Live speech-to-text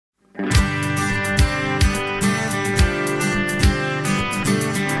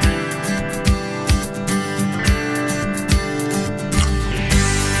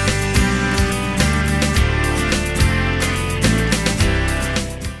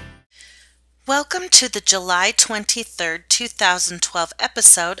Welcome to the July 23rd, 2012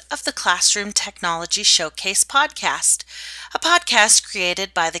 episode of the Classroom Technology Showcase podcast, a podcast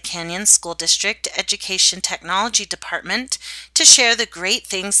created by the Canyon School District Education Technology Department to share the great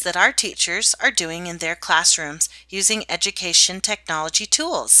things that our teachers are doing in their classrooms using education technology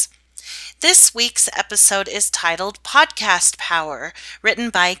tools. This week's episode is titled Podcast Power, written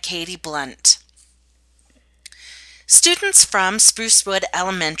by Katie Blunt. Students from Sprucewood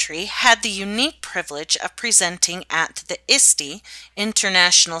Elementary had the unique privilege of presenting at the ISTE,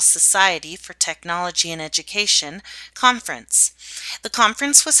 International Society for Technology and Education, conference. The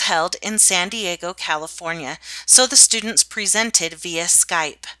conference was held in San Diego, California, so the students presented via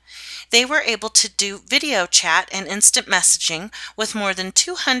Skype. They were able to do video chat and instant messaging with more than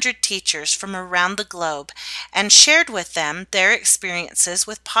 200 teachers from around the globe and shared with them their experiences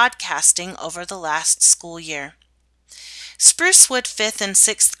with podcasting over the last school year. Sprucewood 5th and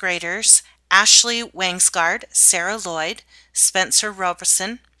 6th graders Ashley Wangsgard, Sarah Lloyd, Spencer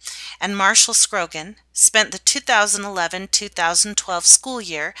Roberson, and Marshall Scrogan spent the 2011-2012 school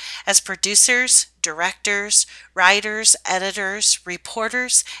year as producers, directors, writers, editors,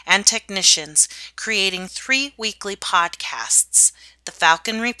 reporters, and technicians, creating 3 weekly podcasts: The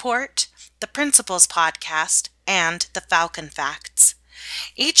Falcon Report, The Principal's Podcast, and The Falcon Facts.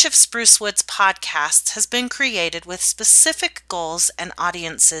 Each of Sprucewood's podcasts has been created with specific goals and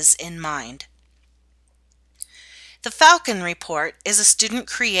audiences in mind. The Falcon Report is a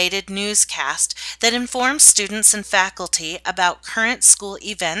student-created newscast that informs students and faculty about current school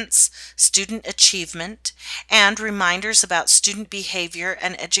events, student achievement, and reminders about student behavior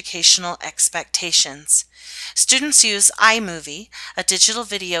and educational expectations. Students use iMovie, a digital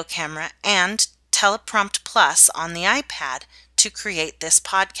video camera, and Teleprompt Plus on the iPad to create this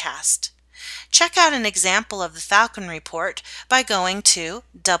podcast. Check out an example of the Falcon Report by going to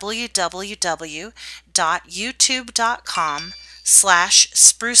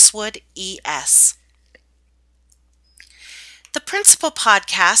www.youtube.com/sprucewoodes. The Principal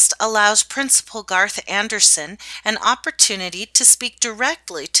Podcast allows Principal Garth Anderson an opportunity to speak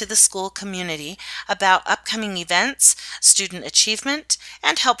directly to the school community about upcoming events, student achievement,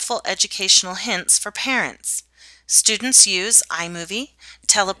 and helpful educational hints for parents. Students use iMovie,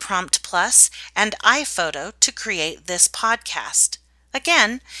 Teleprompt Plus, and iPhoto to create this podcast.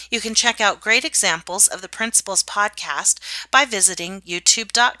 Again, you can check out great examples of the Principal's Podcast by visiting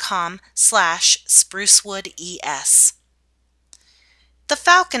youtube.com/sprucewoodes. The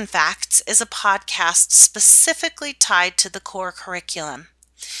Falcon Facts is a podcast specifically tied to the core curriculum.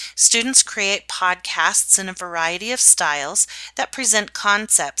 Students create podcasts in a variety of styles that present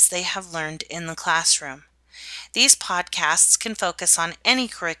concepts they have learned in the classroom. These podcasts can focus on any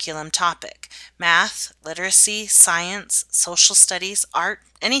curriculum topic: math, literacy, science, social studies, art,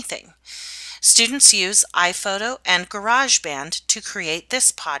 anything. Students use iPhoto and GarageBand to create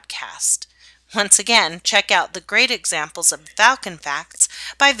this podcast. Once again, check out the great examples of Falcon Facts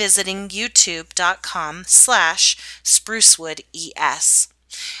by visiting youtube.com/sprucewoodes.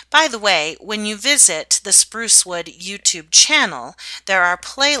 By the way, when you visit the Sprucewood YouTube channel, there are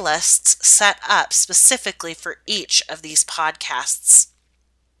playlists set up specifically for each of these podcasts.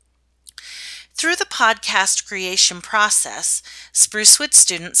 Through the podcast creation process, Sprucewood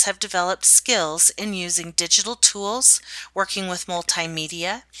students have developed skills in using digital tools, working with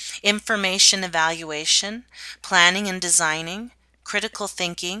multimedia, information evaluation, planning and designing, critical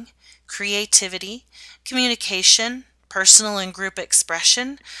thinking, creativity, communication, personal and group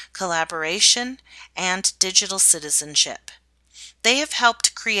expression, collaboration, and digital citizenship. They have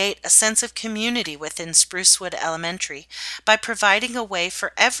helped create a sense of community within Sprucewood Elementary by providing a way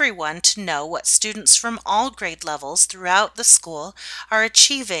for everyone to know what students from all grade levels throughout the school are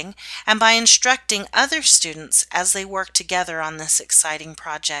achieving, and by instructing other students as they work together on this exciting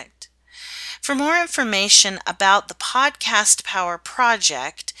project. For more information about the Podcast Power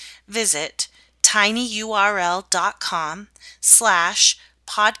project, visit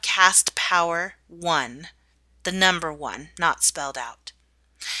tinyurl.com/podcastpower1, the number 1, not spelled out.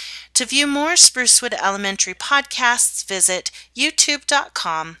 To view more Sprucewood Elementary podcasts, visit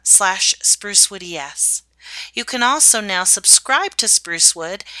youtube.com/sprucewoodes. You can also now subscribe to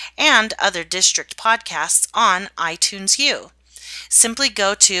Sprucewood and other district podcasts on iTunes U. Simply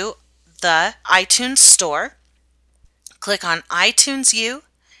go to the iTunes Store, click on iTunes U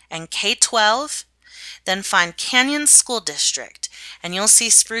and K-12, then find Canyon School District, and you'll see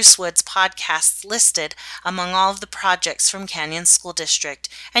Sprucewood's podcasts listed among all of the projects from Canyon School District,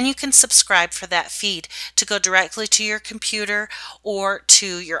 and you can subscribe for that feed to go directly to your computer or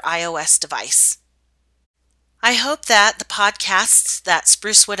to your iOS device. I hope that the podcasts that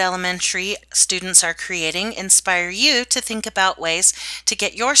Sprucewood Elementary students are creating inspire you to think about ways to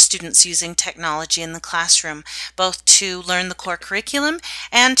get your students using technology in the classroom, both to learn the core curriculum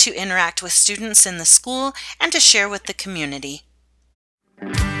and to interact with students in the school and to share with the community.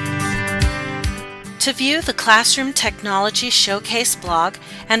 To view the Classroom Technology Showcase blog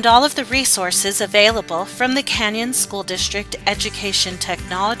and all of the resources available from the Canyon School District Education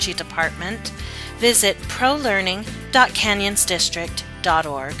Technology Department, visit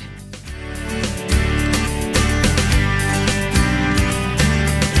prolearning.canyonsdistrict.org.